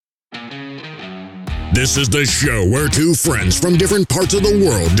This is the show where two friends from different parts of the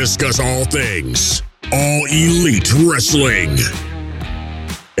world discuss all things, all elite wrestling.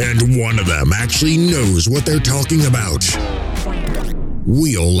 And one of them actually knows what they're talking about.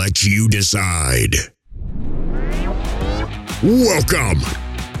 We'll let you decide. Welcome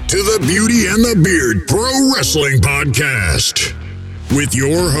to the Beauty and the Beard Pro Wrestling Podcast with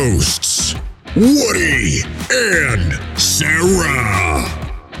your hosts, Woody and Sarah.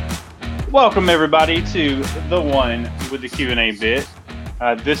 Welcome, everybody, to the one with the Q&A bit.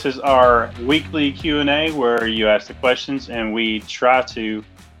 This is our weekly Q&A where you ask the questions and we try to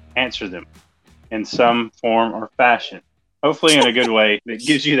answer them in some form or fashion. Hopefully in a good way that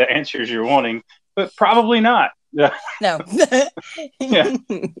gives you the answers you're wanting, but probably not. No. Yeah.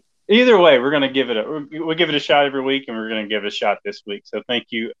 Either way, we'll give it a shot every week, and we're going to give it a shot this week. So thank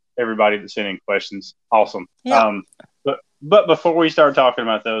you, everybody that sent in questions. Awesome. Yeah. But before we start talking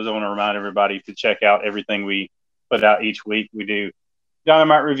about those, I want to remind everybody to check out everything we put out each week. We do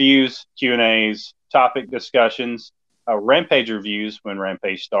Dynamite reviews, Q&As, topic discussions, Rampage reviews when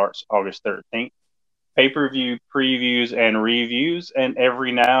Rampage starts August 13th, pay-per-view previews and reviews, and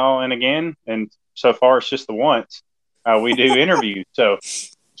every now and again, and so far it's just the once, we do interviews. So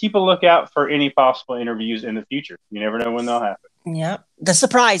keep a lookout for any possible interviews in the future. You never know when they'll happen. Yeah. The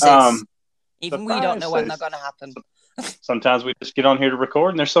surprises. Even we don't know when they're going to happen. Sometimes we just get on here to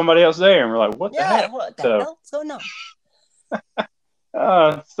record and there's somebody else there and we're like, what the heck? What the hell's going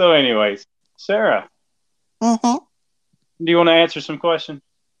on? So anyways, Sarah, do you want to answer some questions?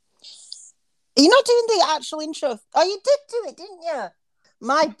 You're not doing the actual intro. Oh, you did do it, didn't you?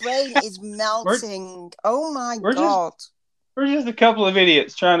 My brain is melting. Oh my God. We're just a couple of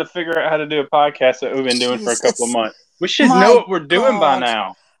idiots trying to figure out how to do a podcast that we've been doing for a couple of months. We should know what we're doing by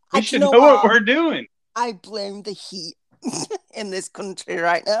now. We should know what we're doing. I blame the heat in this country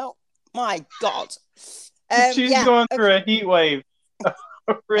right now. My God. She's going through a heat wave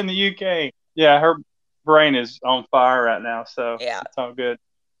over in the UK. Yeah, her brain is on fire right now, so it's all good.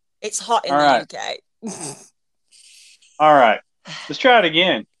 It's hot in the UK. All right. Let's try it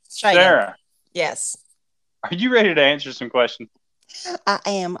again. Sarah. Yes. Are you ready to answer some questions? I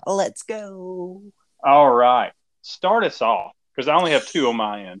am. Let's go. All right. Start us off, because I only have two on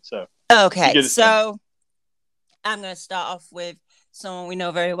my end. So okay, so I'm going to start off with someone we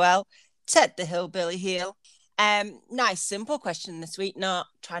know very well, Ted the Hillbilly Heel. Nice, simple question this week. Not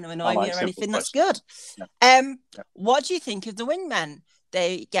trying to annoy me or anything. That's good. Yeah. What do you think of the Wingmen?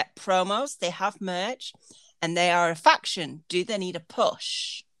 They get promos, they have merch, and they are a faction. Do they need a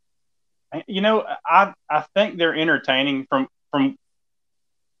push? You know, I think they're entertaining from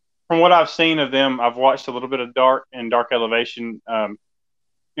what I've seen of them. I've watched a little bit of Dark and Dark Elevation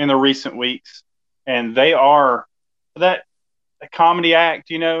in the recent weeks, and they are that a comedy act.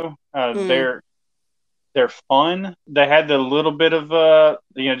 You know, they're fun. They had the little bit of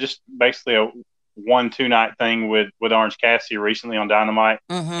just basically a 1-2 night thing with Orange Cassidy recently on Dynamite,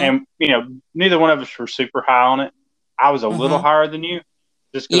 and neither one of us were super high on it. I was a little higher than you,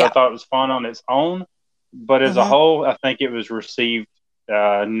 just because I thought it was fun on its own, but as a whole, I think it was received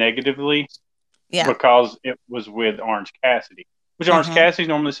negatively because it was with Orange Cassidy, which Orange Cassidy is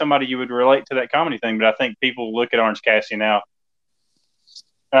normally somebody you would relate to that comedy thing, but I think people look at Orange Cassidy now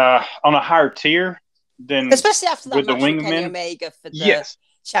on a higher tier than, especially after that with match the with Kenny Wingmen. Omega for the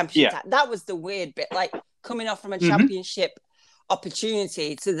championship. That was the weird bit, like coming off from a championship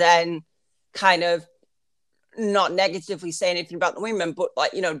opportunity to then kind of not negatively say anything about the women, but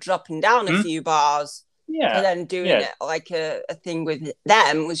dropping down a few bars and then doing it like a thing with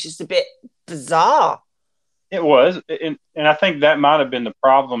them was just a bit bizarre. It was, and I think that might have been the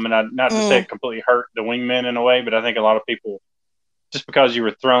problem, and not to say it completely hurt the Wingmen in a way, but I think a lot of people, just because they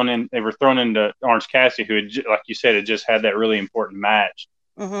were thrown into Orange Cassidy, who had, like you said, had just had that really important match.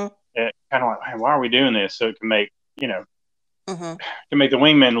 It kind of like, hey, why are we doing this? So it can make can make the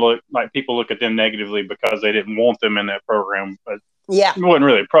Wingmen look like people look at them negatively because they didn't want them in that program. But it wasn't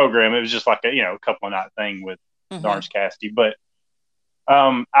really a program; it was just like a couple of night thing with Orange Cassidy. But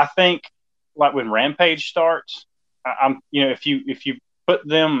I think like when Rampage starts, if you book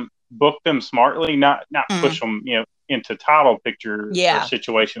them smartly, not push them into title picture or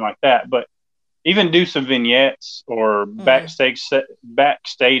situation like that, but even do some vignettes or backstage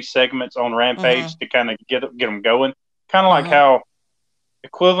segments on Rampage to kind of get them going. Kind of like how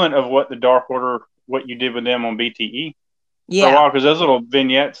equivalent of what the Dark Order, what you did with them on BTE for a while, because those little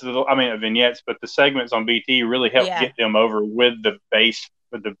vignettes, but the segments on BTE really helped get them over with the base,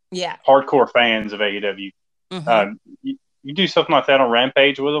 with the hardcore fans of AEW. You do something like that on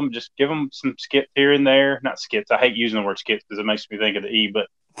Rampage with them, just give them some skits here and there. Not skits. I hate using the word skits because it makes me think of the E, but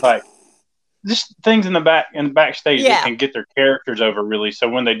like just things in the backstage that can get their characters over really. So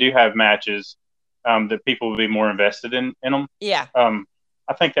when they do have matches, that people will be more invested in them. Yeah.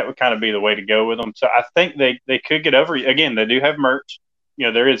 I think that would kind of be the way to go with them. So I think they could get over. Again, they do have merch.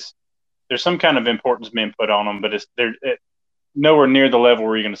 There's some kind of importance being put on them, but they're nowhere near the level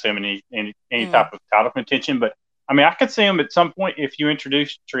where you're going to see them in any type of title contention. But I mean, I could see them at some point if you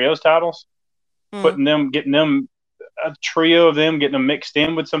introduce trios titles, getting them a trio of them, getting them mixed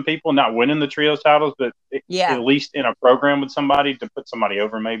in with some people, not winning the trios titles, but at least in a program with somebody to put somebody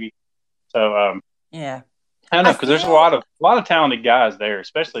over, maybe. So I don't know, because there's a lot of talented guys there,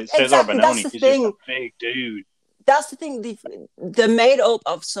 especially Cesar Bononi. He's just a big dude. That's the thing. They're made up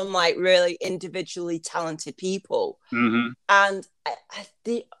of some like really individually talented people, and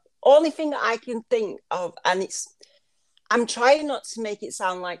the only thing that I can think of, and I'm trying not to make it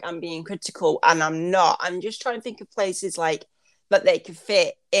sound like I'm being critical, and I'm not. I'm just trying to think of places like that they could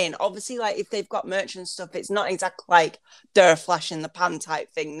fit in. Obviously, like if they've got merch and stuff, it's not exactly like they're a flash in the pan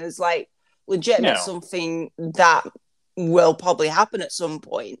type thing. There's like legitimate something that will probably happen at some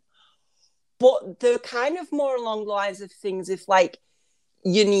point. But they're kind of more along the lines of things if like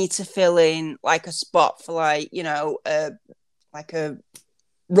you need to fill in like a spot for like, like a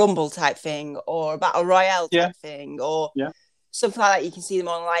Rumble type thing or a Battle Royale type thing or something like that. You can see them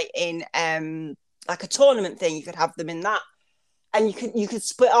on like in like a tournament thing. You could have them in that. And you could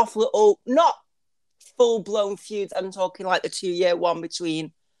split off little, not full-blown feuds. I'm talking like the 2-year one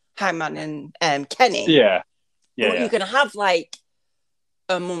between Hangman and Kenny. Yeah. But you can have like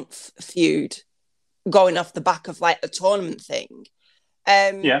a month feud going off the back of like a tournament thing.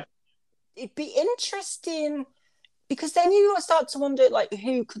 It'd be interesting because then you start to wonder like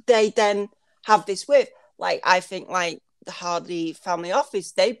who could they then have this with? Like I think like the Hardy family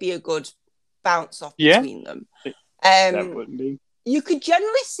office, they'd be a good bounce off between them. That wouldn't be. You could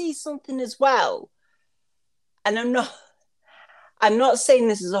generally see something as well, and I'm not saying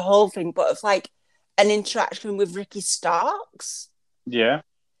this is a whole thing, but it's like an interaction with Ricky Starks. Yeah.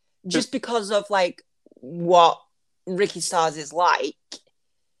 Just because of like what Ricky Starks is like.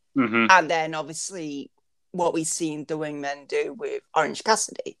 And then obviously what we've seen the Wingmen do with Orange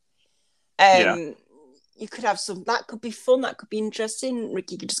Cassidy. You could have that could be fun, that could be interesting.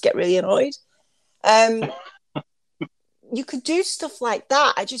 Ricky could just get really annoyed. You could do stuff like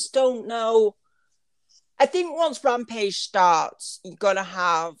that. I just don't know. I think once Rampage starts, you're going to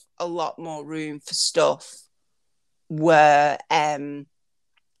have a lot more room for stuff where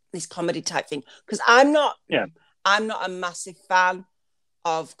this comedy type thing. Because I'm not a massive fan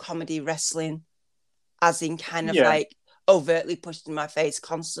of comedy wrestling, as in kind of like overtly pushed in my face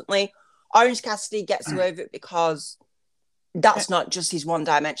constantly. Orange Cassidy gets away with it because that's not just his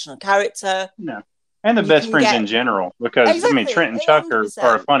one-dimensional character. No. And the best friends in general, because I mean Trent and Chuck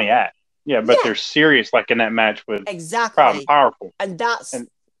are a funny act. Yeah, but they're serious, like in that match with Proud and Powerful. And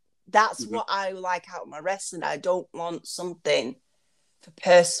that's what I like out of my wrestling. I don't want something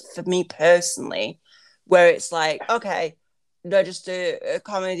for me personally, where it's like, okay, they're just a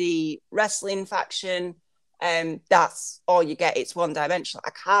comedy wrestling faction, and that's all you get. It's one dimensional.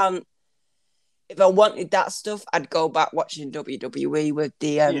 I can't. If I wanted that stuff, I'd go back watching WWE with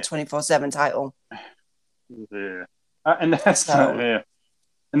the 24/7 title. Yeah, and that's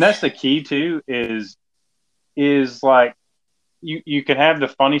and that's the key too. Is like you can have the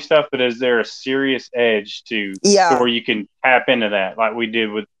funny stuff, but is there a serious edge to where you can tap into that, like we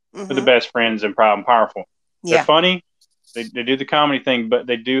did with the Best Friends and Proud and Powerful? They're funny. They do the comedy thing, but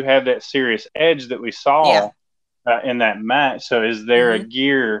they do have that serious edge that we saw in that match. So is there a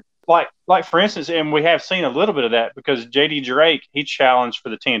gear? Like for instance, and we have seen a little bit of that because JD Drake, he challenged for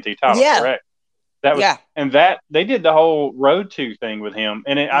the TNT title, correct? That was, and that they did the whole Road to thing with him,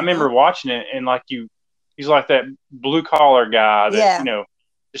 and I remember watching it, and like he's like that blue collar guy that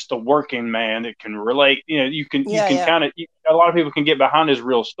just a working man that can relate. You can kind of a lot of people can get behind his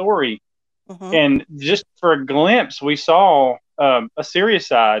real story, and just for a glimpse, we saw a serious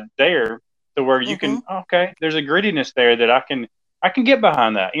side there, to where you can there's a grittiness there that I can get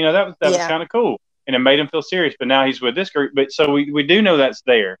behind that. That was kind of cool. And it made him feel serious. But now he's with this group. But so we do know that's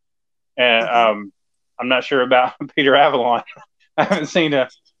there. And I'm not sure about Peter Avalon. I haven't seen a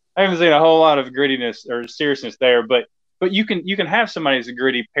whole lot of grittiness or seriousness there. But you can have somebody that's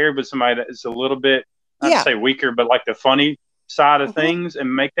gritty paired with somebody that's a little bit, I'd say weaker, but like the funny side of things,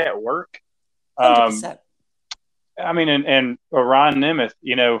 and make that work. 100%. I mean, and Ryan Nemeth,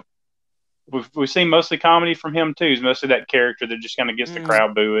 we've seen mostly comedy from him too. He's mostly that character that just kind of gets the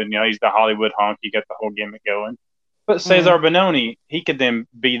crowd booing. He's the Hollywood honk. You got the whole gimmick going. But Cesar Bononi, he could then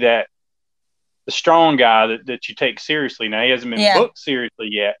be the strong guy that you take seriously. Now, he hasn't been booked seriously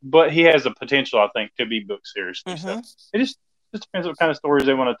yet, but he has the potential, I think, to be booked seriously. So it just depends what kind of stories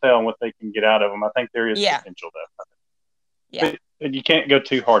they want to tell and what they can get out of them. I think there is potential, though. Yeah. But you can't go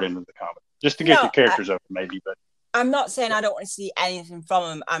too hard into the comedy just to get the characters over, maybe. But I'm not saying I don't want to see anything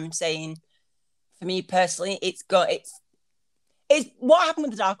from him. I'm saying, for me personally, it's what happened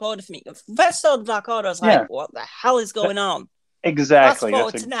with the Dark Order for me. First saw the Dark Order, I was like, what the hell is going on? Exactly. Fast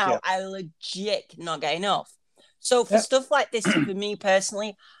forward to now, I legit cannot get enough. So for stuff like this, for me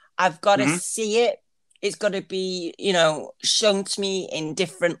personally, I've got to see it. It's got to be, shown to me in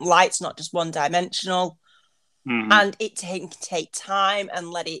different lights, not just one dimensional. And it can take time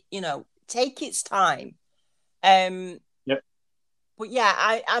and let it, take its time. But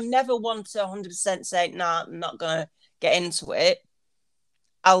yeah, I'm never one to 100% say, nah, I'm not going to get into it.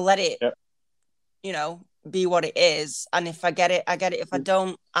 I'll let it, be what it is. And if I get it, I get it. If I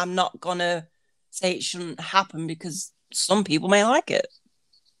don't, I'm not going to say it shouldn't happen because some people may like it.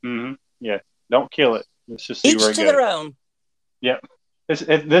 Yeah. Don't kill it. Let's just see Each where it to goes. their own. Yep.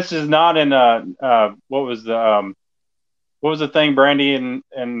 This is not in what was the thing Brandy and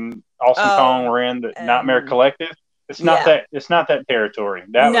Awesome Kong were in, the Nightmare Collective? It's not that. It's not that territory.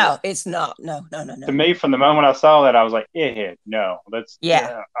 It's not. No. To me, from the moment I saw that, I was like, no. That's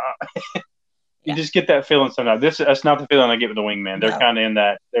you just get that feeling sometimes. That's not the feeling I get with the Wingman. They're kind of in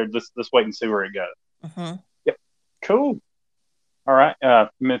that. They're let's wait and see where it goes. Yep. Cool. All right. Let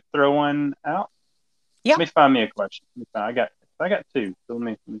me throw one out. Yeah. Let me find me a question. I got two. So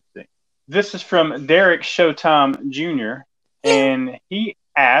let me see. This is from Derek Showtime Jr. And he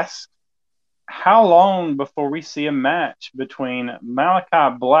asks, how long before we see a match between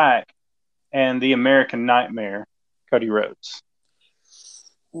Malachi Black and the American Nightmare, Cody Rhodes?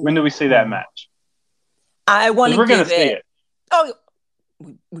 When do we see that match? I want to we're going to see it. Oh,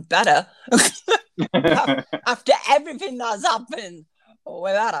 we better. After everything that's happened,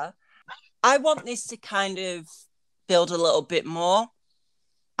 we better. I want this to kind of build a little bit more.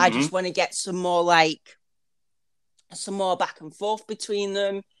 I just want to get some more back and forth between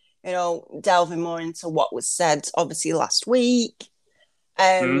them, delving more into what was said, obviously, last week.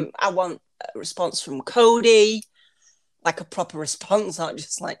 I want a response from Cody, like a proper response, not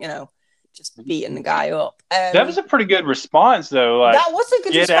just just beating the guy up. That was a pretty good response, though. Like, that was a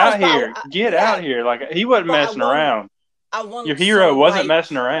good response. Get out here. Like, he wasn't messing around. Your hero wasn't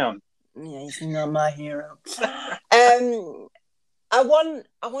messing around. Yeah, he's not my hero. I want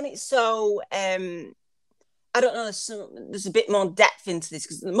it so I don't know, there's a bit more depth into this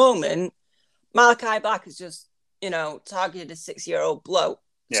because at the moment Malachi Black is just targeted a 6-year-old bloke.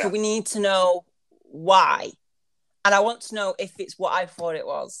 So we need to know why, and I want to know if it's what I thought it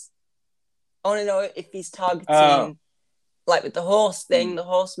was. I want to know if he's targeting like with the horse thing, the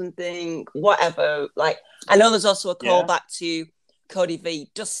horseman thing, whatever. Like, I know there's also a callback to Cody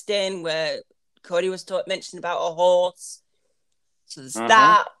v Dustin where Cody was mentioning about a horse. So there's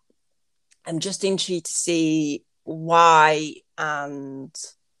that. I'm just intrigued to see why it's going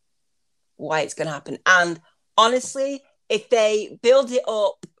to happen. And honestly, if they build it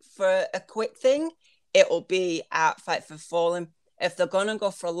up for a quick thing, it will be at Fight for Fallen. If they're going to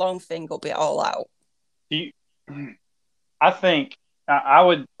go for a long thing, it'll be All Out. I think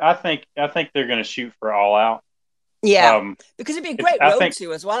they're going to shoot for All Out. Yeah, because it'd be a great road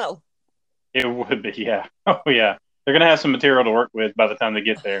to as well. It would be, yeah. Oh, yeah. They're going to have some material to work with by the time they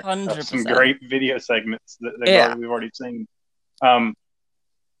get there. 100%. Some great video segments that we've already seen.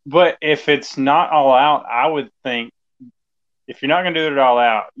 But if it's not All Out, I would think if you're not going to do it All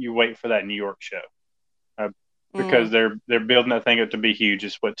Out, you wait for that New York show. Because they're building that thing up to be huge.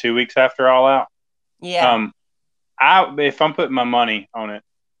 It's 2 weeks after All Out? Yeah. If I'm putting my money on it,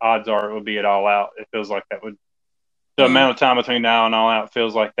 odds are it would be at All Out. It feels like that would the amount of time between now and All Out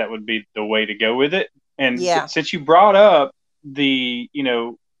feels like that would be the way to go with it. And since you brought up the,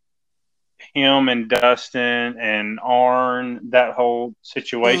 him and Dustin and Arn, that whole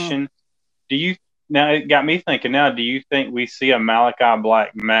situation, it got me thinking now, do you think we see a Malachi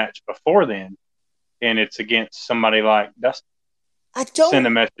Black match before then? And it's against somebody like Dustin? I don't send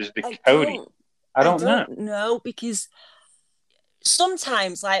a message to Cody. I don't know. No, because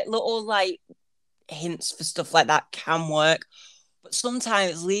sometimes little hints for stuff like that can work, but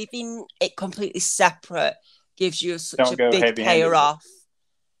sometimes leaving it completely separate gives you such a big payoff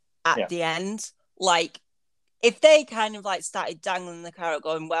at the end. Like if they kind of started dangling the carrot,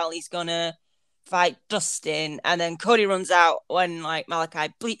 going, well, he's gonna fight Dustin, and then Cody runs out when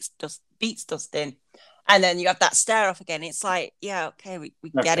Malachi beats Dustin. And then you have that stare off again. It's like, yeah, okay, we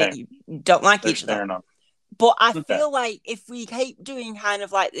get it. You don't like each other. But I feel like if we keep doing kind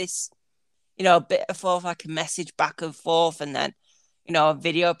of this a bit of forth, like a message back and forth, and then, a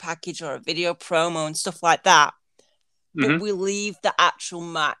video package or a video promo and stuff like that. But we leave the actual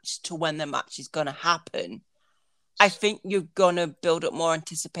match to when the match is going to happen. I think you're going to build up more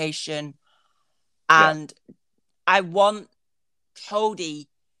anticipation. And I want Cody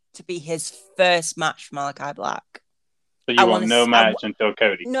to be his first match for Malachi Black. So you want no match until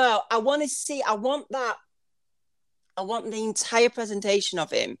Cody? No, I want the entire presentation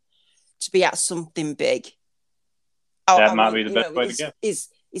of him to be at something big. That might be the best way to go. His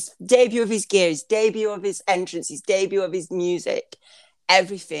debut of his gear, his debut of his entrance, his debut of his music,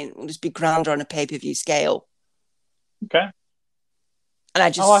 everything will just be grander on a pay-per-view scale. Okay. And I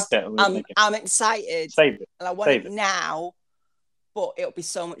like that. I'm excited. Save it. And I want it now, but it'll be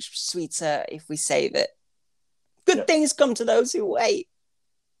so much sweeter if we save it. Good things come to those who wait.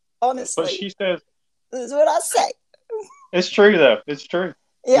 Honestly. But she says. That's what I say. It's true, though. It's true.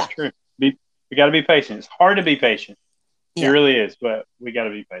 Yeah. It's true. We got to be patient. It's hard to be patient. Yeah. It really is, but we got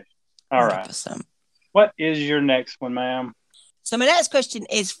to be patient. All 100%. Right. What is your next one, ma'am? So my next question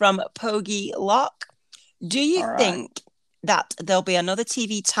is from Pogi Lock. Do you think that there'll be another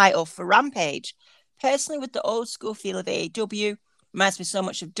TV title for Rampage? Personally, with the old school feel of AEW, reminds me so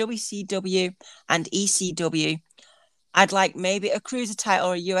much of WCW and ECW. I'd like maybe a cruiser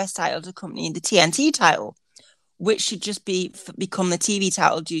title or a US title to accompany the TNT title, which should just become the TV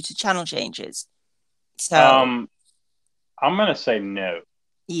title due to channel changes. So, I'm gonna say no.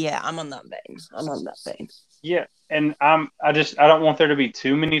 Yeah, I'm on that vein. Yeah, and I don't want there to be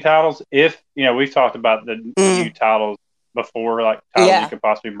too many titles. If we've talked about the new titles before, like titles you could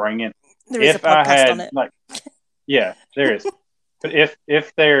possibly bring in. There is a podcast on it. Yeah, there is. But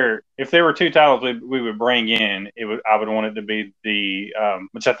if there were two titles we would bring in, I would want it to be the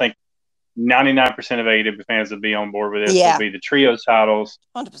which I think 99% of AEW fans would be on board with this. Would be the trios titles,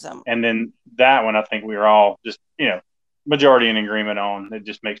 100%. And then that one, I think we were all just majority in agreement on. It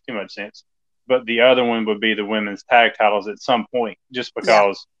just makes too much sense. But the other one would be the women's tag titles at some point, just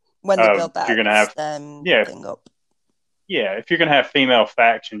because when they build that, you're gonna have thing up. Yeah, if you're gonna have female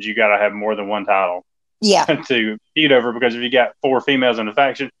factions, you got to have more than one title. Yeah. To feud over, because if you got 4 females in the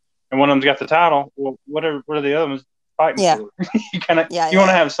faction and one of them's got the title, well, what are the other ones fighting for? You want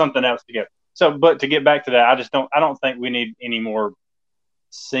to have something else to go. So, but to get back to that, I don't think we need any more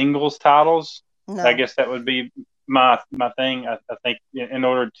singles titles. No. I guess that would be my thing. I think in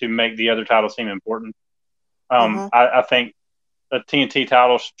order to make the other titles seem important, I think the TNT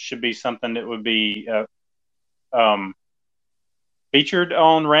title should be something that would be featured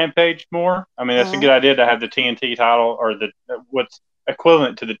on Rampage more. I mean, that's a good idea to have the TNT title or what's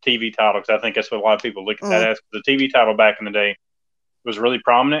equivalent to the TV title, because I think that's what a lot of people look at that as. The TV title back in the day was really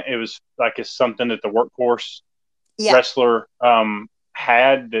prominent. It was like it's something that the workhorse wrestler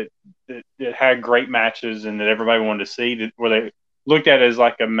had that had great matches and that everybody wanted to see, where they looked at it as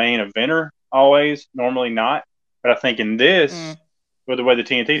like a main eventer always, normally not. But I think in this, with the way the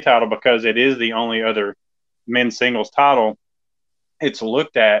TNT title, because it is the only other men's singles title, it's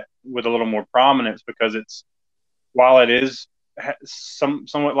looked at with a little more prominence, because while it is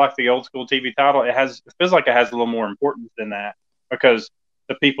somewhat like the old school TV title, it feels like it has a little more importance than that, because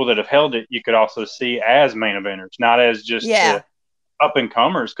the people that have held it, you could also see as main eventers, not as just the up and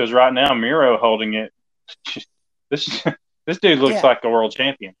comers. Because right now, Miro holding it, this dude looks like a world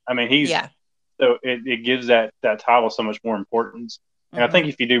champion. I mean, so it gives that title so much more importance. And I think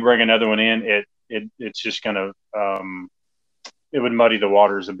if you do bring another one in, it's just gonna it would muddy the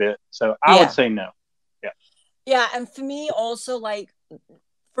waters a bit. So I would say no. Yeah, and for me also, like,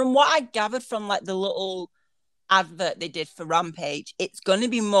 from what I gathered from like the little advert they did for Rampage, it's going to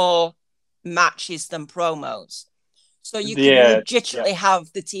be more matches than promos. So you can legitimately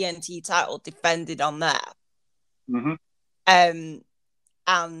have the TNT title defended on there. Mm-hmm. And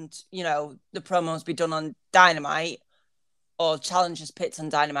the promos be done on Dynamite, or challengers picked on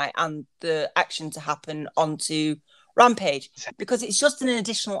Dynamite, and the action to happen onto Rampage, because it's just an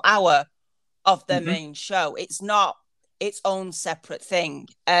additional hour of their main show. It's not its own separate thing.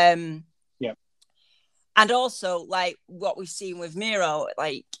 And also, like what we've seen with Miro,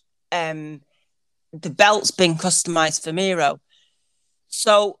 like the belt's been customized for Miro.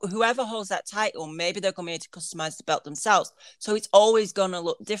 So whoever holds that title, maybe they're going to be able to customize the belt themselves. So it's always going to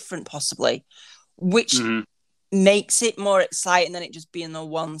look different, possibly, which makes it more exciting than it just being the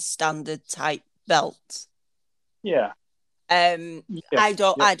one standard type belt. Yeah. I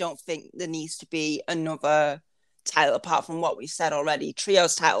don't think there needs to be another title apart from what we said already.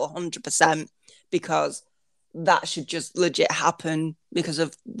 Trios title 100%, because that should just legit happen because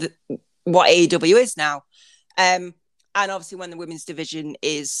of what AEW is now. And obviously when the women's division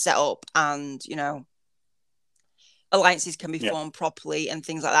is set up and, you know, alliances can be formed properly and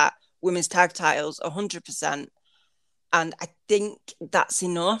things like that, women's tag titles, 100%. And I think that's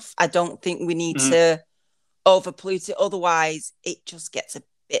enough. I don't think we need to overpollute it. Otherwise, it just gets a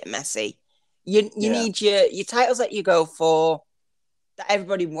bit messy. You need your titles that you go for, that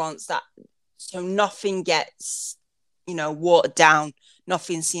everybody wants, that so nothing gets, you know, watered down.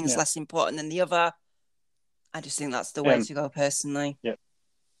 Nothing seems less important than the other. I just think that's the way to go, personally. Yeah.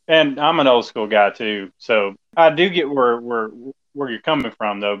 And I'm an old school guy too, so I do get where you're coming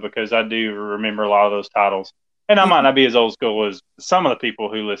from, though, because I do remember a lot of those titles. And I might not be as old school as some of the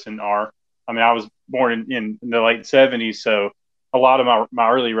people who listen are. I mean, I was born in the late 70s, so a lot of my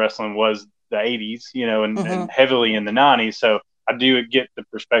early wrestling was the 80s, you know, and heavily in the 90s. So I do get the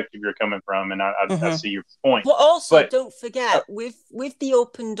perspective you're coming from, and I see your point. But also, don't forget, with the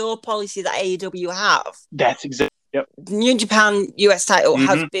open door policy that AEW have, that's exactly. Yep. The New Japan US title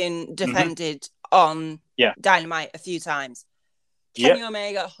has been defended on Dynamite a few times. Kenny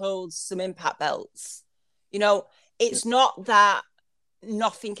Omega holds some Impact belts. You know, it's not that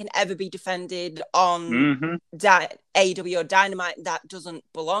nothing can ever be defended on AEW or Dynamite that doesn't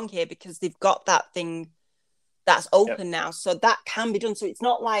belong here, because they've got that thing that's open now. So that can be done. So it's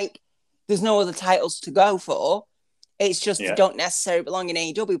not like there's no other titles to go for. It's just they don't necessarily belong in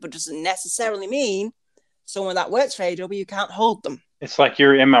AEW, but doesn't necessarily mean someone that works for AEW can't hold them. It's like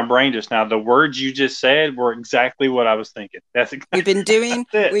you're in my brain just now. The words you just said were exactly what I was thinking. That's exactly we've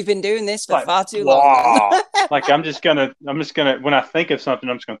been doing this for far too long. Like I'm just gonna when I think of something,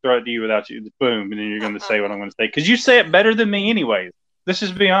 I'm just gonna throw it to you without you. Boom, and then you're gonna say what I'm gonna say, because you say it better than me, anyways. Let's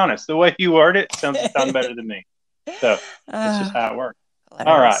just be honest. The way you word it sounds better than me. So that's just how it works.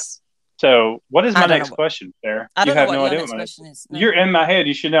 All right. So what is my next question, Sarah? You have no idea what my next question is. No. You're in my head.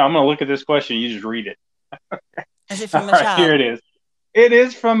 You should know. I'm gonna look at this question. You just read it. Is it from Michelle? Right, here it is. It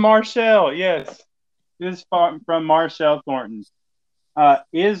is from Marshall. Yes, it is from Marshall Thornton.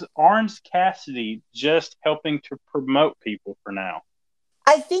 Is Orange Cassidy just helping to promote people for now?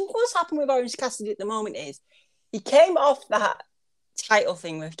 I think what's happened with Orange Cassidy at the moment is he came off that title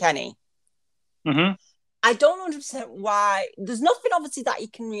thing with Kenny. I don't 100% why. There's nothing obviously that he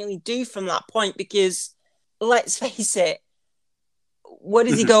can really do from that point, because let's face it, where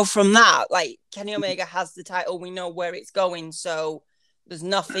does he go from that? Like, Kenny Omega has the title, we know where it's going, so there's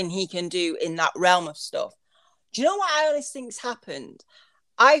nothing he can do in that realm of stuff. Do you know what I always think's happened?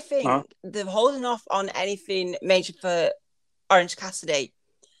 I think they're holding off on anything major for Orange Cassidy,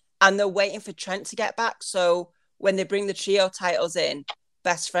 and they're waiting for Trent to get back, so when they bring the trio titles in,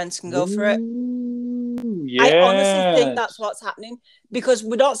 best friends can go for it. Yes. I honestly think that's what's happening, because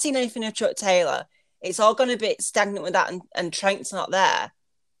we're not seeing anything of Chuck Taylor. It's all going to be stagnant with that, and Trent's not there.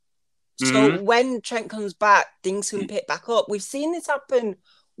 So when Trent comes back, things can pick back up. We've seen this happen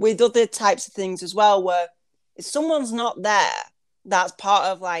with other types of things as well, where if someone's not there, that's part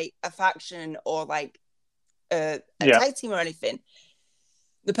of like a faction or like a tag team or anything,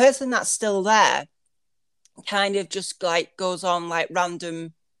 the person that's still there kind of just like goes on like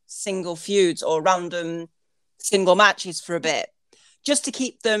random single feuds or random single matches for a bit, just to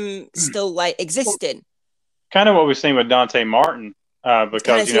keep them still like existing. Kind of what we've seen with Dante Martin,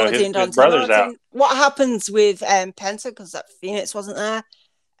 because you know his brother's out. What happens with Penta, because that Phoenix wasn't there.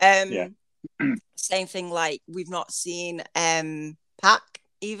 Same thing. Like we've not seen Pac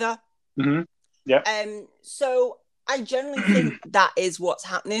either. So I generally think that is what's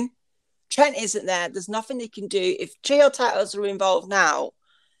happening. Trent isn't there. There's nothing they can do. If trio titles are involved now,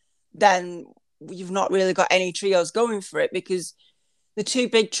 then you've not really got any trios going for it, because the two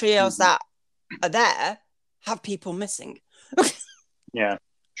big trios that are there have people missing. Yeah,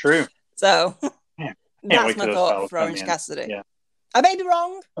 true. So that's my thought for Orange Cassidy. Yeah. I may be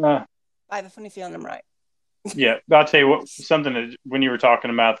wrong. I have a funny feeling I'm right. Yeah, but I'll tell you what, something that when you were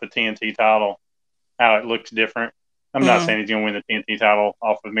talking about the TNT title, how it looks different. I'm not saying he's going to win the TNT title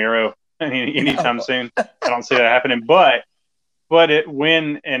off of Miro anytime soon. I don't see that happening. But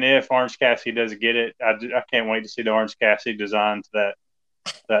when and if Orange Cassidy does get it, I can't wait to see the Orange Cassidy design to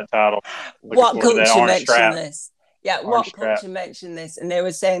that title. What culture mentioned this? Yeah, what culture mentioned this? And they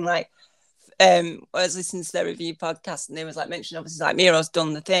were saying like, I was listening to their review podcast, and they was like mentioning obviously like Miro's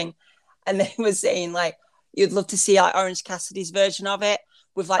done the thing, and they were saying like you'd love to see like Orange Cassidy's version of it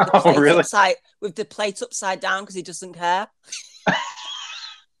with like the plate upside down, because he doesn't care.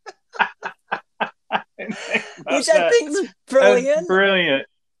 Which I think is brilliant. That's brilliant.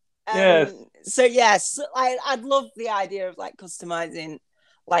 Yes. So yes, I'd love the idea of like customizing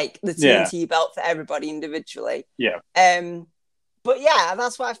like the TNT belt for everybody individually. Yeah. But yeah,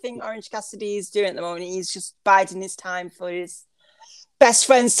 that's what I think Orange Cassidy is doing at the moment. He's just biding his time for his best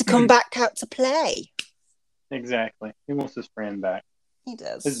friends to come back out to play. Exactly. He wants his friend back. He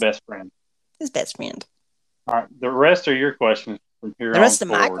does. His best friend. His best friend. All right. The rest are your questions from here on. The rest of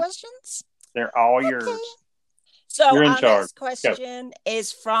my questions? They're all yours. So our next question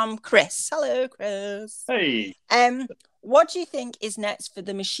is from Chris. Hello, Chris. Hey. What do you think is next for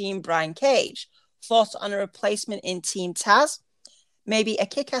the Machine Brian Cage? Thoughts on a replacement in Team Taz? Maybe a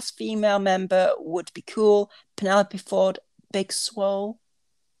kick-ass female member would be cool. Penelope Ford, Big Swole.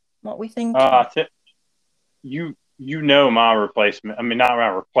 What we think? You know my replacement. I mean, not my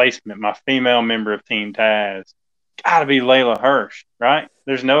replacement. My female member of Team Taz. Got to be Layla Hirsch, right?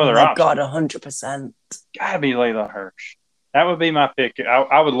 There's no other option. God, 100%. Got to be Layla Hirsch. That would be my pick.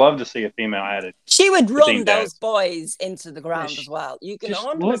 I would love to see a female added. She would run those boys into the ground as well. You can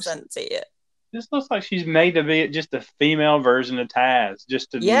 100% see it. This looks like she's made to be just a female version of Taz.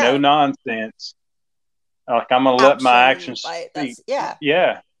 Just no nonsense. Like, I'm going to let my actions speak.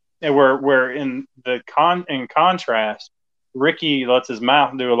 Yeah. And we're in contrast, Ricky lets his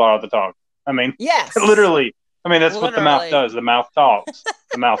mouth do a lot of the talking. I mean, literally. I mean, that's what the mouth does. The mouth talks.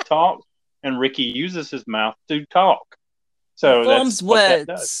 The mouth talks, and Ricky uses his mouth to talk. So that's what that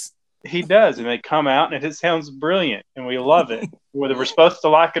does. He does, and they come out, and it sounds brilliant, and we love it. Whether we're supposed to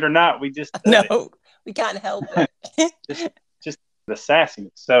like it or not, we just we can't help it. just the sassiness.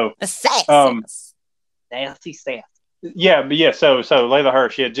 So the sassiness, nasty sass. Yeah, but yeah. So Layla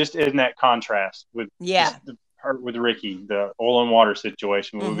Hirsch, just in that contrast with her with Ricky, the oil and water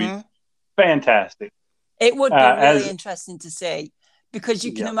situation would be fantastic. It would be really interesting to see, because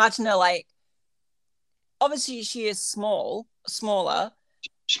you can imagine her, like, obviously she is smaller.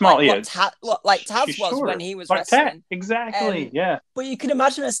 Small, like Taz was shorter. When he was wrestling. Exactly, But you can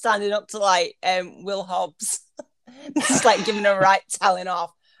imagine her standing up to, like, Will Hobbs, just, like, giving her right telling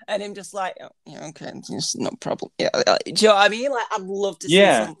off, and him just like, okay, it's no problem. Yeah, do you know what I mean? Like, I'd love to see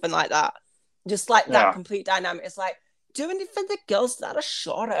something like that. Just like that complete dynamic. It's like doing it for the girls that are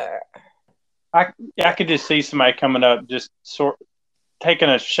shorter. I could just see somebody coming up, just taking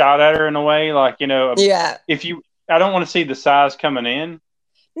a shot at her in a way, like, I don't want to see the size coming in.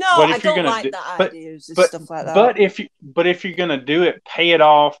 No, but if I don't like the ideas and stuff like that. But if you're gonna do it, pay it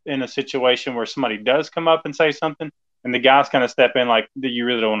off in a situation where somebody does come up and say something, and the guys kind of step in, like, you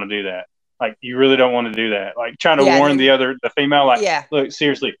really don't want to do that. Like, you really don't want to do that. Like, trying to warn the female, like, look,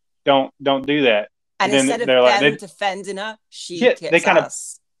 seriously, don't do that. And instead of them defending her, she kicks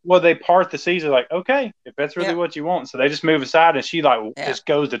ass. Well, they part the seas. Like, okay, if that's really what you want, so they just move aside, and she just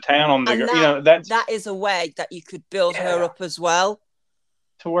goes to town on the. That is a way that you could build her up as well.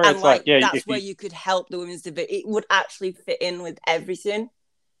 To where it's like that's where you could help the women's division. It would actually fit in with everything.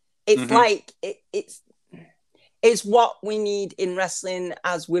 It's like it's what we need in wrestling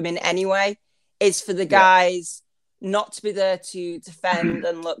as women anyway. Is for the guys not to be there to defend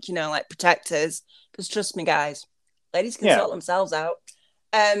and look, like protectors. Because trust me, guys, ladies can sort themselves out.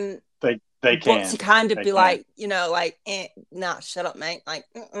 They can. But to kind of be like, nah, shut up, mate. Like,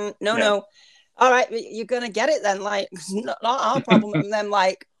 no. All right, you're gonna get it then. Like, it's not our problem. And then,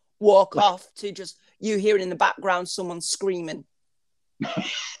 like, walk off to just you hearing in the background someone screaming.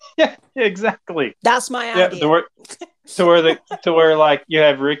 Yeah, exactly. That's my idea. To where like you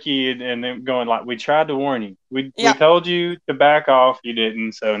have Ricky and them going like, we tried to warn you. We told you to back off. You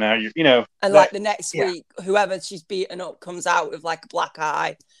didn't. So now And like the next week, whoever she's beaten up comes out with like a black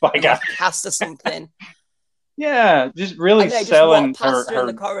eye, like a cast or something. Yeah, just really and they selling just walk past her in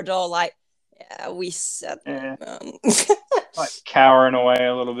the corridor like, we said like cowering away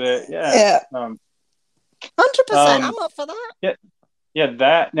a little bit. 100%. I'm up for that. Yeah,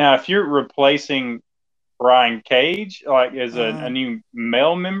 that. Now, if you're replacing Brian Cage, like, as a new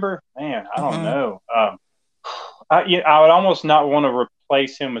male member, man, I don't know. I would almost not want to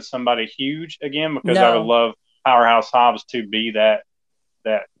replace him with somebody huge again, because I would love Powerhouse Hobbs to be the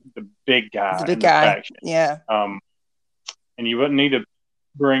big guy. The big guy. Faction. Yeah. And you wouldn't need to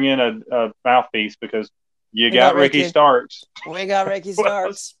bring in a mouthpiece, because you got Ricky Starks. We got Ricky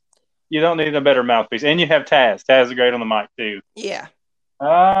Starks. You don't need a better mouthpiece. And you have Taz. Taz is great on the mic, too. Yeah.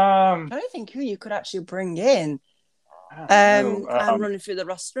 I don't think who you could actually bring in. I'm running through the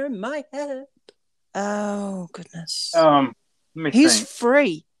roster in my head. Oh, goodness. Who's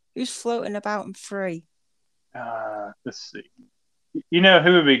free? Who's floating about and free? Let's see. You know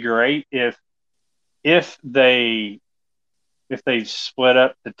who would be great if they split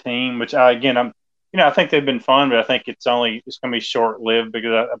up the team, which I think they've been fun, but I think it's going to be short lived,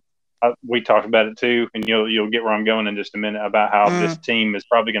 because we talked about it too, and you'll get where I'm going in just a minute about how this team is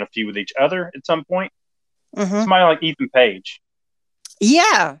probably going to feud with each other at some point. Somebody like Ethan Page.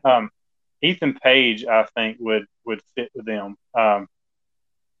 Yeah. Ethan Page, I think, would fit with them.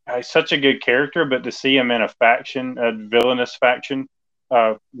 He's such a good character, but to see him in a faction, a villainous faction,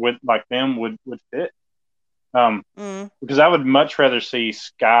 with like them would fit. Because I would much rather see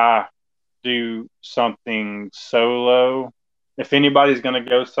Sky do something solo. If anybody's going to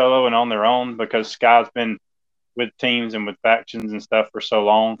go solo and on their own, because Sky's been with teams and with factions and stuff for so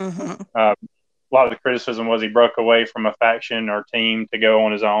long. A lot of the criticism was he broke away from a faction or team to go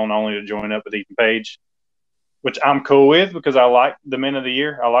on his own, only to join up with Ethan Page, which I'm cool with because I like the Men of the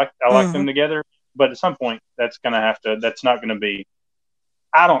Year. I like them together. But at some point, that's not going to be.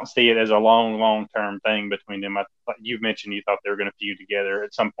 I don't see it as a long-term thing between them. Like you've mentioned, you thought they were going to feud together.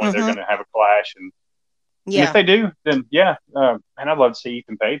 At some point, they're going to have a clash, and if they do, then and I'd love to see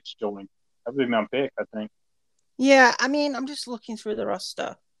Ethan Page join. That would be my pick, I think. Yeah, I mean, I'm just looking through the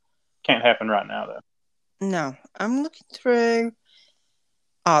roster. Can't happen right now, though. No, I'm looking through.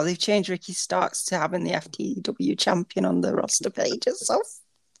 Oh, they've changed Ricky Starks to having the FTW champion on the roster page. It's so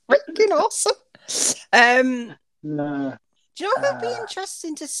freaking awesome. No. Do you know what would be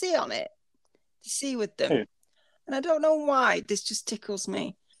interesting to see on it? To see with them. Who? And I don't know why. This just tickles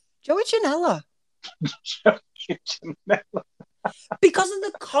me. Joey Janela. Because of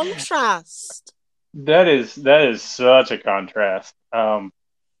the contrast. That is such a contrast.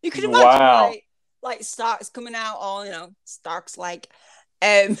 You could imagine like Starks coming out, or Starks like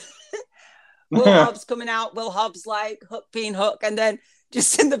Will Hobbs coming out, Will Hobbs like Hook being Hook, and then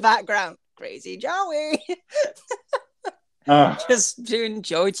just in the background, Crazy Joey. Just doing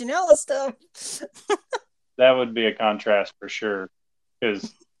Joey Janela stuff. That would be a contrast for sure.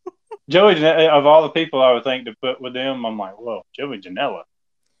 Because Joey, of all the people I would think to put with them, I'm like, whoa, Joey Janela.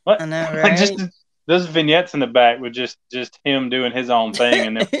 What? I know, right? Like just those vignettes in the back with just him doing his own thing,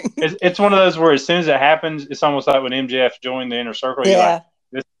 and then it's one of those where as soon as it happens, it's almost like when MJF joined the Inner Circle. Yeah.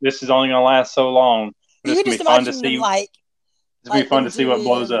 Like, this is only going to last so long. You can just imagine them It'll be fun to see what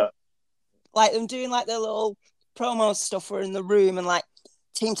blows up. Like them doing like their little promo stuff. We're in the room and like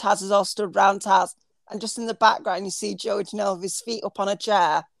Team Taz is all stood round Taz, and just in the background you see Joey Janela with his feet up on a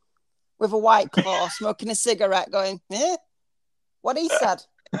chair with a White Claw, smoking a cigarette, going, what he said.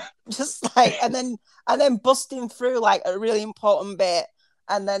 Just like, and then busting through like a really important bit,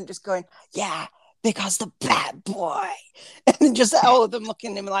 and then just going, yeah, because the bad boy, and then just all of them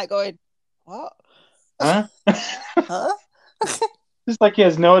looking at him like going, what? Huh? Huh? Just like he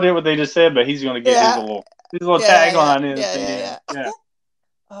has no idea what they just said, but he's going to get his little tagline in. Yeah.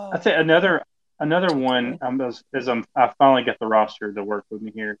 Oh. I'd say another one. I finally got the roster to work with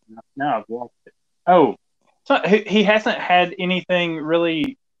me here. Now I've lost it. Oh, so he hasn't had anything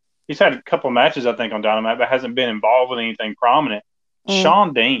really. He's had a couple of matches, I think, on Dynamite, but hasn't been involved with anything prominent.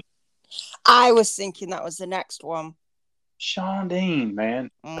 Shawn Dean. I was thinking that was the next one. Shawn Dean, man.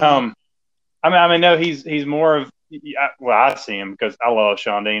 I know he's more of. I see him because I love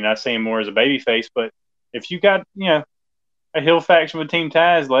Shawn Dean. I see him more as a babyface. But if you got a heel faction with Team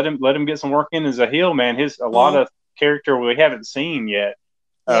Taz, let him get some work in as a heel, man. A lot of character we haven't seen yet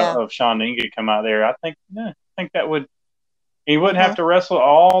of Shawn Dean could come out there. I think that would. He wouldn't have to wrestle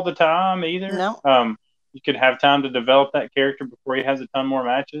all the time either. No. You could have time to develop that character before he has a ton more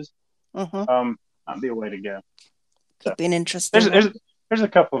matches. Might be a way to go. Could be an interesting. There's a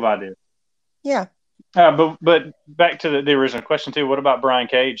couple of ideas. Yeah. But back to the original question too. What about Brian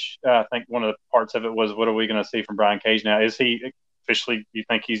Cage? I think one of the parts of it was, what are we going to see from Brian Cage now? Is he officially? You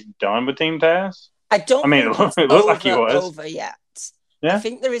think he's done with Team Taz? I don't. It looked like he was over yet. Yeah. I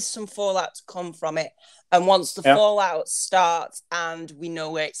think there is some fallout to come from it, and once the fallout starts and we know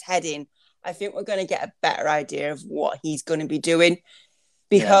where it's heading, I think we're going to get a better idea of what he's going to be doing,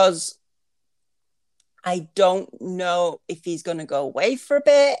 because I don't know if he's going to go away for a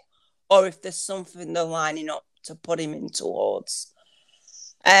bit, or if there's something they're lining up to put him in towards.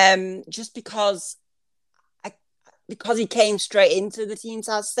 Just because he came straight into the Team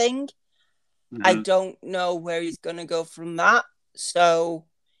Taz thing, I don't know where he's going to go from that. So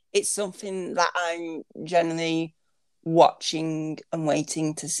it's something that I'm generally watching and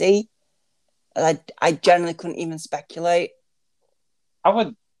waiting to see. I generally couldn't even speculate. I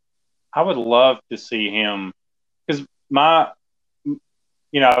would love to see him, because I've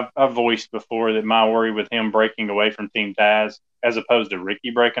voiced before that my worry with him breaking away from Team Taz, as opposed to Ricky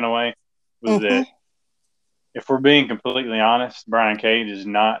breaking away, was that if we're being completely honest, Brian Cage is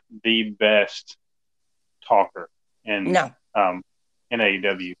not the best talker in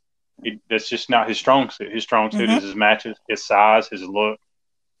AEW. That's just not his strong suit. His strong suit is his matches, his size, his look,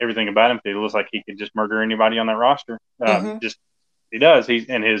 everything about him. It looks like he could just murder anybody on that roster. He does. His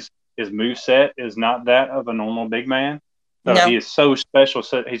moveset is not that of a normal big man. So he is so special.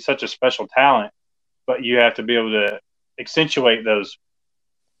 So he's such a special talent, but you have to be able to accentuate those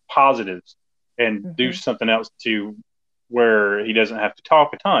positives and do something else to where he doesn't have to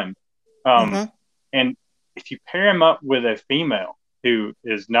talk a ton. And if you pair him up with a female who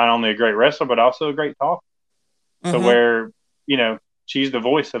is not only a great wrestler, but also a great talker, to where, you know, she's the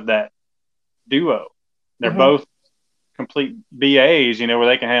voice of that duo. They're both complete BAs, you know, where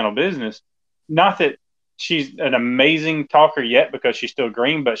they can handle business. Not that she's an amazing talker yet because she's still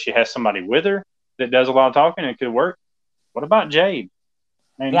green, but she has somebody with her that does a lot of talking and it could work. What about Jade?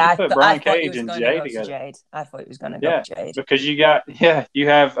 Man, you put Brian Cage and Jade together. I thought he was going to go Jade. Because you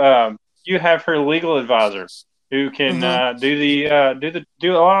have her legal advisor who can do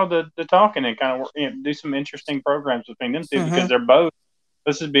a lot of the talking and kind of do some interesting programs between them two because they're both.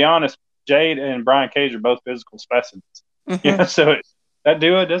 Let's just be honest. Jade and Brian Cage are both physical specimens. You know, so that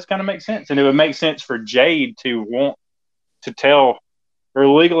duo does kind of make sense, and it would make sense for Jade to want to tell her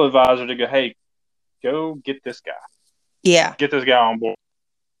legal advisor to go, "Hey, go get this guy. Yeah, get this guy on board."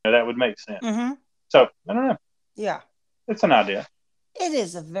 You know, that would make sense. So I don't know. Yeah, it's an idea. It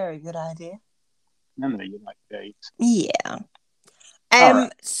is a very good idea. I know you like dates. Yeah.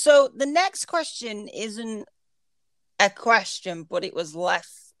 Right. So the next question isn't a question, but it was left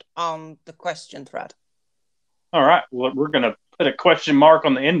on the question thread. All right. Well, we're going to put a question mark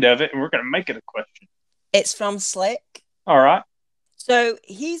on the end of it, and we're going to make it a question. It's from Slick. All right. So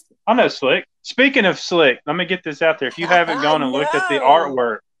I know Slick. Speaking of Slick, let me get this out there. If you haven't gone and looked at the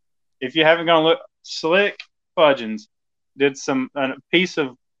artwork, Slick Fudgens did a piece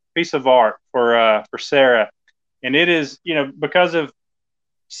of art for Sarah, and it is, you know, because of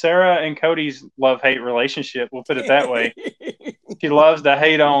Sarah and Cody's love-hate relationship, we'll put it that way. She loves to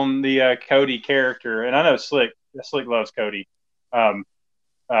hate on the Cody character, and I know Slick loves Cody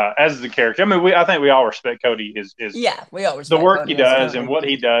as the character. I mean, I think we all respect Cody. We all respect the work Cody he does and what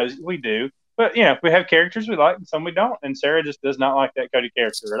he does. We do, but you know, we have characters we like and some we don't, and Sarah just does not like that Cody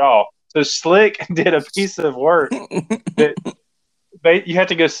character at all. So Slick did a piece of work that you have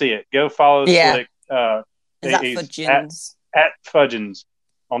to go see it. Go follow Slick. Is that Fudgens? At Fudgens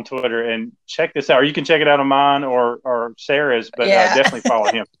on Twitter, and check this out. Or you can check it out on mine or Sarah's, but definitely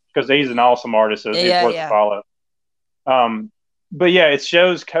follow him because he's an awesome artist. So it's worth a follow. But yeah, it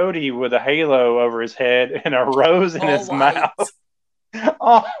shows Cody with a halo over his head and a rose in his mouth,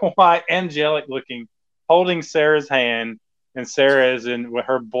 all white, angelic looking, holding Sarah's hand, and Sarah is in with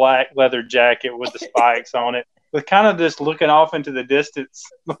her black leather jacket with the spikes on it, with kind of this looking off into the distance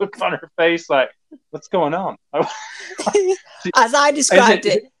look on her face, like, what's going on? As I described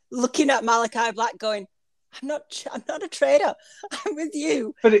it, looking at Malachi Black, going, I'm not a traitor. I'm with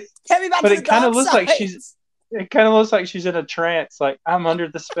you. But it kind of looks like she's in a trance, like, I'm under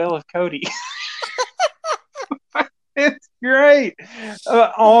the spell of Cody. It's great.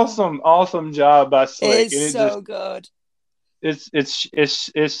 Awesome job by Slick. It's so good. It's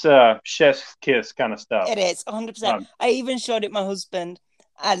chef's kiss kind of stuff. It is 100%. I even showed it my husband,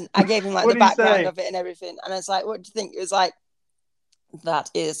 and I gave him like the background of it and everything. And I was like, "What do you think?" It was like,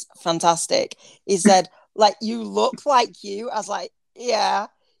 "That is fantastic." He said, "Like, you look like you." I was like, "Yeah."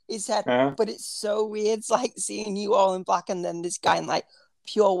 He said, "But it's so weird. It's like seeing you all in black and then this guy in like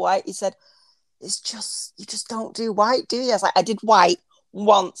pure white." He said, "It's just, you just don't do white, do you?" I was like, "I did white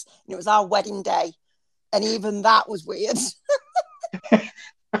once, and it was our wedding day. And even that was weird."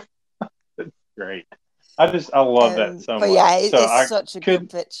 That's great. I love that so much. But yeah, it's such a good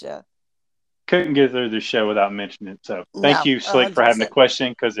picture. Couldn't get through the show without mentioning it. So thank you, Slick, 100%. For having the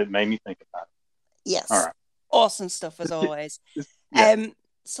question because it made me think about it. Yes. All right. Awesome stuff as always.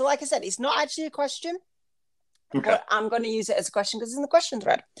 So like I said, it's not actually a question, but I'm going to use it as a question because it's in the question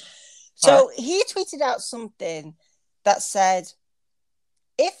thread. So he tweeted out something that said,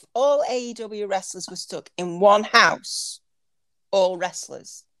 if all AEW wrestlers were stuck in one house, all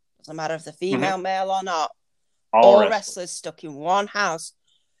wrestlers, doesn't matter if they're female, male or not, all wrestlers stuck in one house,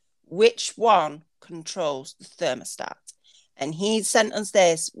 which one controls the thermostat? And he sent us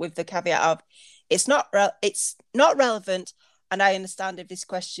this with the caveat of, it's not relevant, and I understand if this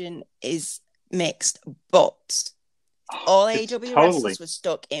question is mixed, but all AEW wrestlers were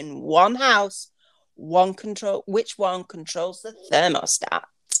stuck in one house, which one controls the thermostat?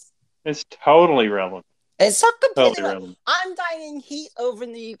 It's totally relevant. It's not completely relevant. I'm dining heat over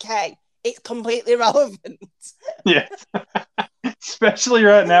in the UK. It's completely relevant. Yes. Especially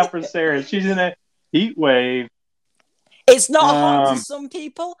right now for Sarah. She's in a heat wave. It's not hot to some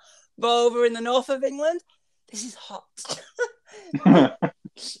people, but over in the north of England, this is hot.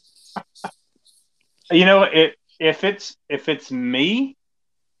 You know, if it's me,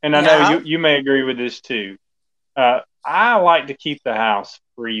 and I know you may agree with this too, I like to keep the house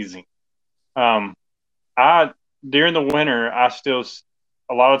freezing. I during the winter, I still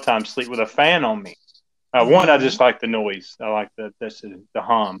a lot of times sleep with a fan on me. One, I just like the noise. I like the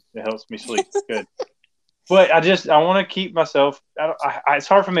hum. It helps me sleep good. But I want to keep myself. It's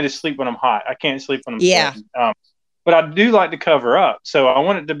hard for me to sleep when I'm hot. I can't sleep when I'm sweating. But I do like to cover up. So I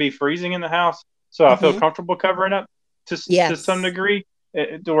want it to be freezing in the house, so I feel comfortable covering up to some degree,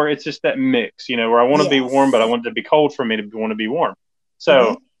 to where it's just that mix, where I want to be warm, but I want it to be cold for me to want to be warm.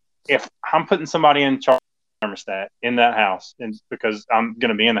 So if I'm putting somebody in charge of the thermostat in that house, and because I'm going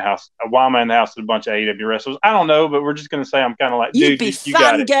to be in the house, why am I in the house with a bunch of AEW wrestlers? I don't know, but we're just going to say I'm kind of like, dude, you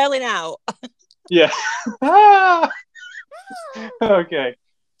got it. Fangirling out. Yeah. Okay.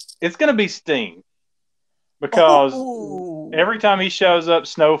 It's going to be Sting. Because every time he shows up,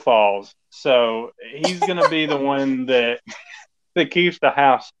 snow falls. So he's going to be the one that keeps the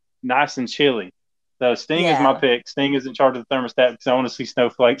house nice and chilly. So Sting is my pick. Sting is in charge of the thermostat because I want to see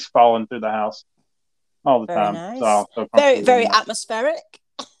snowflakes falling through the house all the time. Nice. So very atmospheric.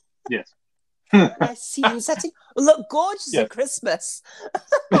 Yes. Nice scene setting. Look gorgeous at Christmas.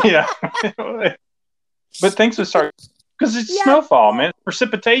 Yeah. But things will start, because it's snowfall, man.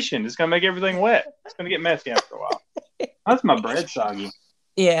 Precipitation is going to make everything wet. It's going to get messy after a while. That's my bread soggy.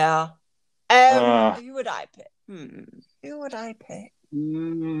 Yeah. Who would I pick? Who would I pick?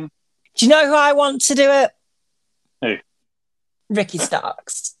 Do you know who I want to do it? Who? Ricky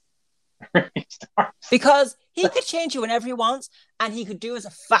Starks. Ricky Starks. Because he could change it whenever he wants, and he could do as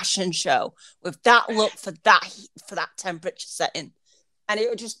a fashion show with that look for that temperature setting. And it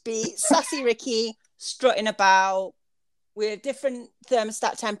would just be sassy Ricky strutting about with different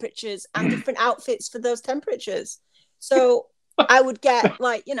thermostat temperatures and different outfits for those temperatures. So I would get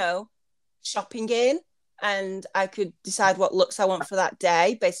shopping in, and I could decide what looks I want for that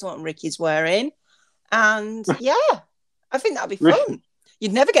day based on what Ricky's wearing. And I think that'd be fun.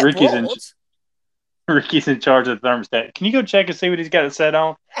 You'd never get bored. Ricky's in charge of the thermostat. Can you go check and see what he's got it set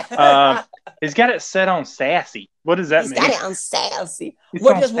on? He's got it set on sassy. What does that mean? He's got it on sassy.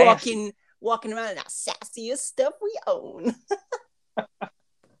 We're just sassy. Walking around in that sassiest stuff we own.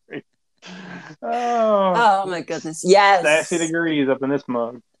 Oh my goodness. Yes. Sassy degrees up in this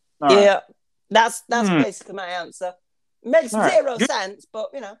mug. All right. That's basically my answer. Makes zero sense,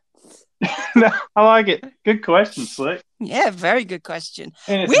 but No, I like it. Good question, Slick. Yeah, very good question.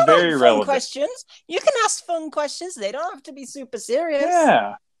 And it's very relevant. Questions. You can ask fun questions. They don't have to be super serious.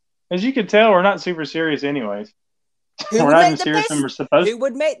 Yeah. As you can tell, we're not super serious anyways. We're not even serious when we're supposed to. Who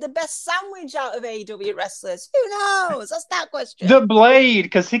would make the best sandwich out of AEW wrestlers? Who knows? That's that question. The Blade,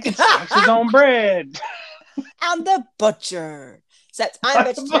 because he can slice his own bread. And the Butcher. Except I'm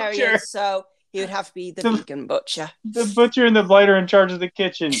vegetarian, so he would have to be the vegan Butcher. The Butcher and the Blade are in charge of the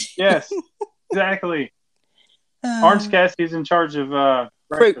kitchen. Yes, exactly. Orange Cassidy's in charge of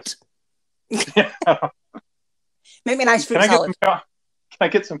fruit. Make me a nice fruit salad. Can I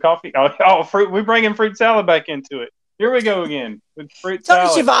get some coffee? Oh, fruit. We're bringing fruit salad back into it. Here we go again with fruit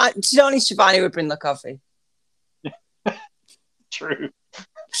salad. Tony Schiavone would bring the coffee. True.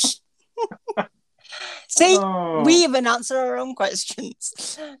 See, we even answer our own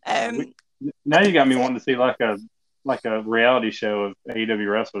questions. Now you got me wanting to see like a reality show of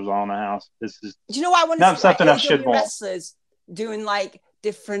AEW wrestlers all in the house. This is. Do you know what I want to see? Something I should want. Wrestlers doing like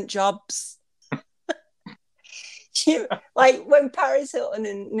different jobs. Like when Paris Hilton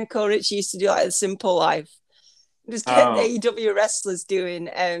and Nicole Richie used to do like a Simple Life. Just get AEW wrestlers doing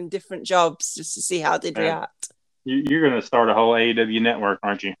different jobs just to see how they'd react. You're going to start a whole AEW network,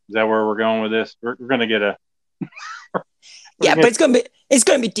 aren't you? Is that where we're going with this? We're going to get a. Yeah, but it's going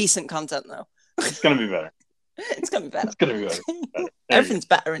to be decent content though. It's going to be better. It's going to be better. It's going to be better. Everything's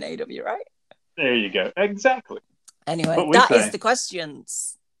better in AEW, right? There you go. Exactly. Anyway, that is the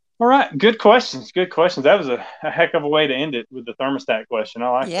questions. All right. Good questions. Good questions. That was a heck of a way to end it with the thermostat question. I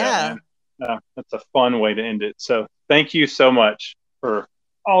like that, man. That's a fun way to end it. So thank you so much for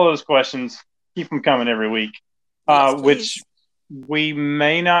all those questions. Keep them coming every week. Yes, which we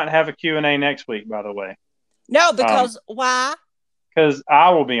may not have a Q&A next week, by the way. No, because why? Because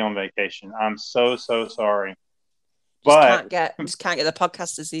I will be on vacation. I'm so sorry. Just can't get the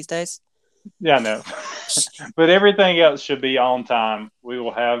podcasters these days. Yeah, no. But everything else should be on time. We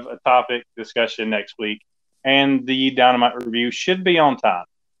will have a topic discussion next week, and the Dynamite review should be on time.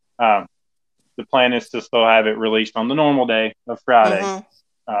 The plan is to still have it released on the normal day of Friday.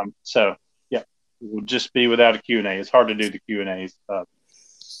 So, yeah, we'll just be without a Q&A. It's hard to do the Q&As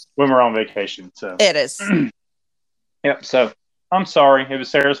when we're on vacation. So it is. Yep. So I'm sorry. It was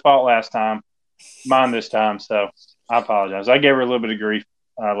Sarah's fault last time. Mine this time. So I apologize. I gave her a little bit of grief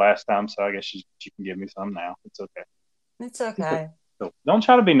last time, so I guess she can give me some now. It's okay. It's okay. So don't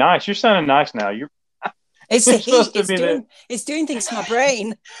try to be nice. You're sounding nice now. It's the heat. It's doing things to my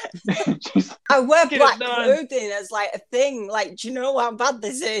brain. I wear black clothing as like a thing. Like, do you know how bad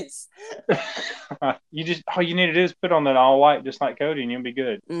this is? All you need to do is put on that all white, just like Cody, and you'll be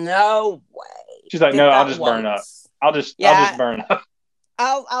good. No way. She's like, no, I'll just burn up. I'll just burn up.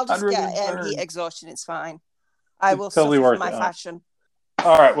 I'll just get heat exhaustion. It's fine. I will totally suffer for my fashion.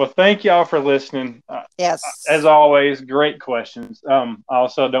 All right. Well, thank y'all for listening. Yes. As always, great questions.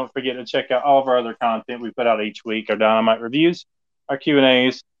 Also, don't forget to check out all of our other content we put out each week, our Dynamite reviews, our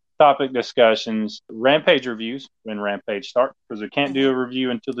Q&As, topic discussions, Rampage reviews when Rampage starts, because we can't do a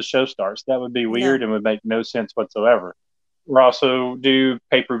review until the show starts. That would be weird and would make no sense whatsoever. We also do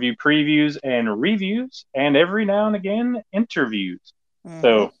pay-per-view previews and reviews, and every now and again, interviews.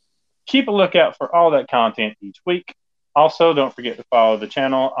 So keep a lookout for all that content each week. Also, don't forget to follow the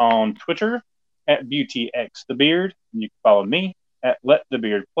channel on Twitter at BeautyXTheBeard. You can follow me at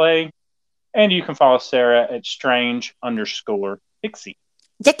LetTheBeardPlay. And you can follow Sarah at Strange_Pixie.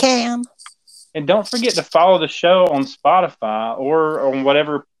 You can. And don't forget to follow the show on Spotify or on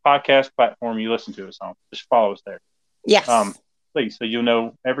whatever podcast platform you listen to us on. Just follow us there. Yes. Please, so you'll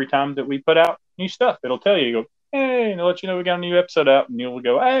know every time that we put out new stuff. It'll tell you, go, hey, and it'll let you know we got a new episode out, and you'll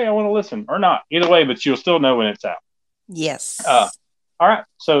go, hey, I want to listen, or not. Either way, but you'll still know when it's out. Yes. All right.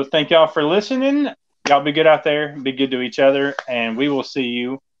 So thank y'all for listening. Y'all be good out there. Be good to each other. And we will see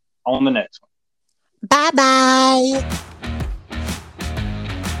you on the next one. Bye-bye.